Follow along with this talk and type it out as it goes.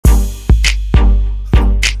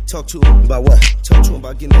Talk to him about what? Talk to him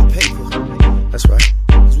about getting that paper. That's right.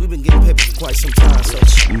 Cause we've been getting paper for quite some time, so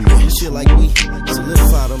this shit like we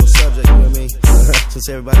solidified on the subject, you know what I mean? Since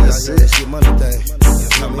everybody out here that shit money thing.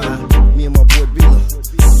 You know what I mean? Me and my boy Bila,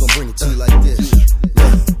 we gon' bring it to you like this.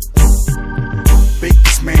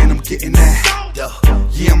 Biggest man, I'm getting that.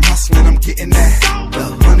 Yeah, I'm hustling, I'm getting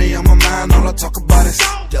that. Money on my mind, all I talk about is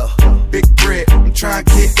big bread, I'm trying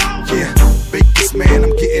to get. Yeah, biggest man,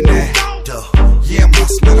 I'm getting that. Yeah, I'm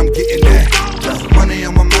hustling, I'm getting that. Money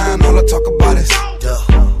on my mind, all I talk about is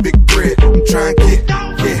big bread, I'm trying to get.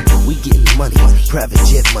 Yeah, we getting money, private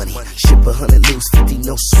jet money. Ship 100, lose 50,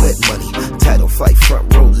 no sweat money. Title fight,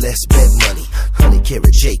 front row, less bet money. 100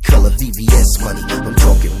 carat J color VVS money. I'm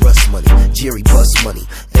talking Russ money, Jerry Bus money.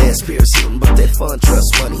 Ass piercing, but that fun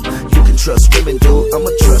trust money. You can trust women, dude,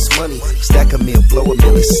 I'ma trust money. Stack a meal, blow a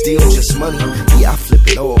meal, it's still just money. Yeah, I flip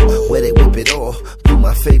it all, where they whip it all. Blue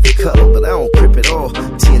my favorite color, but I don't grip it all.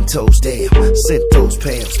 10 toes down, sent those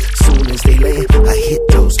pounds. Soon as they land, I hit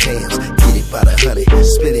those cans. Get it by the 100,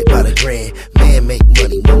 spend it by the grand. Man make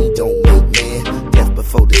money, money don't make man. Death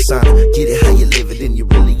before dishonor, get it how you live it, and you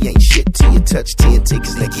really ain't shit till you touch 10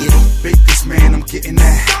 tickets, now get it. Biggest man, I'm getting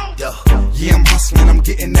that. Yeah, I'm hustling, I'm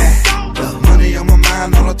getting that. Money on my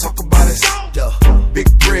mind, all I talk about is big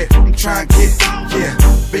bread, I'm trying to get. Yeah,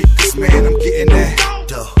 biggest man, I'm getting that.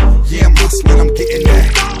 Yeah, I'm hustling, I'm getting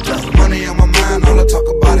that. Money on my mind, all I talk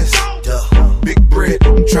about is big bread,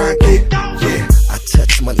 I'm trying to get. Yeah, I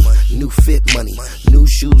touch money, new fit money, new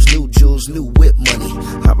shoes, new jewels, new whip money.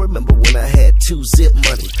 I remember when I had 2 zip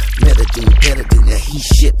money. Met a dude, better than that, he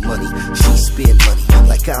shit money. She spend money,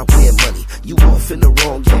 like I win money. You off in the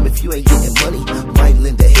wrong game if you ain't getting money. Might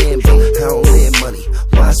lend a hand, but I don't lend money.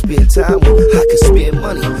 Why spend time when I can spend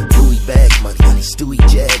money? Louis bag money, Stewie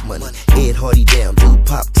jag money. Ed Hardy down, dude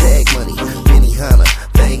pop tag money. Benny Hanna,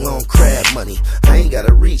 thing on crab money. I ain't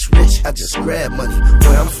gotta reach rich, I just grab money.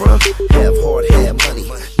 Where I'm from, have hard, have money.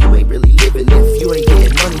 You ain't really living if you ain't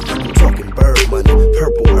getting money. I'm talking bird money,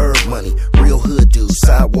 purple herb money. Real hood dude,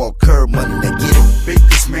 sidewalk curb money, now get it.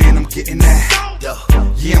 Biggest man, I'm getting that.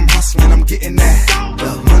 Yeah, I'm hustling, I'm getting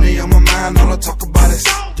that. Money on my mind, all I talk about is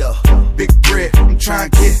big bread, I'm trying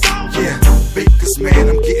to get. Yeah, biggest man,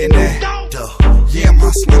 I'm getting that. Yeah, I'm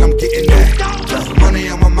hustling, I'm getting that. Money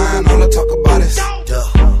on my mind, all I talk about is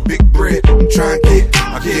big bread, I'm trying to get.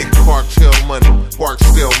 I get cartel money, Park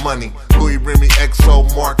still money. Louis REMIX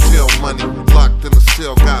XO Martell money. Locked in the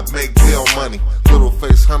cell, got make bail money. Little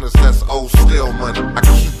face hunters, that's old still money. I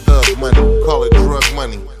keep thug money, call it drug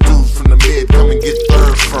money. Dudes from the mid come and get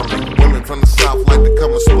thirds from me. Women from the south like to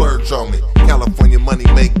come and splurge on me. California money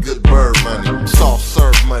make good bird money. Soft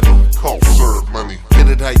serve money, cough serve money. Get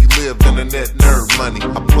it how you live, internet nerd money.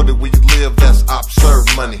 I put it where you live, that's observe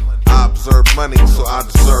money. I observe money, so I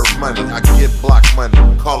deserve money. I get block money,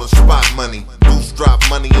 call it spot money. Goose drop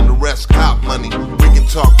money and the rest cop money. We can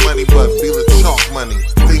talk money, but feel it chalk money.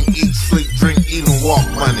 Think, eat, sleep, drink, eat and walk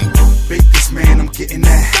money. Biggest man, I'm getting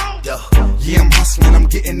that. Yeah, I'm hustling, I'm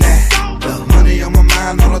getting that. Money on my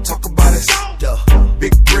mind, all I talk about is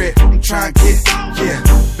big bread, I'm trying to get. Yeah,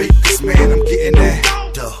 biggest man, I'm getting that.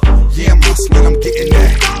 Yeah, I'm hustling, I'm getting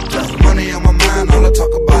that. Money on my mind, all I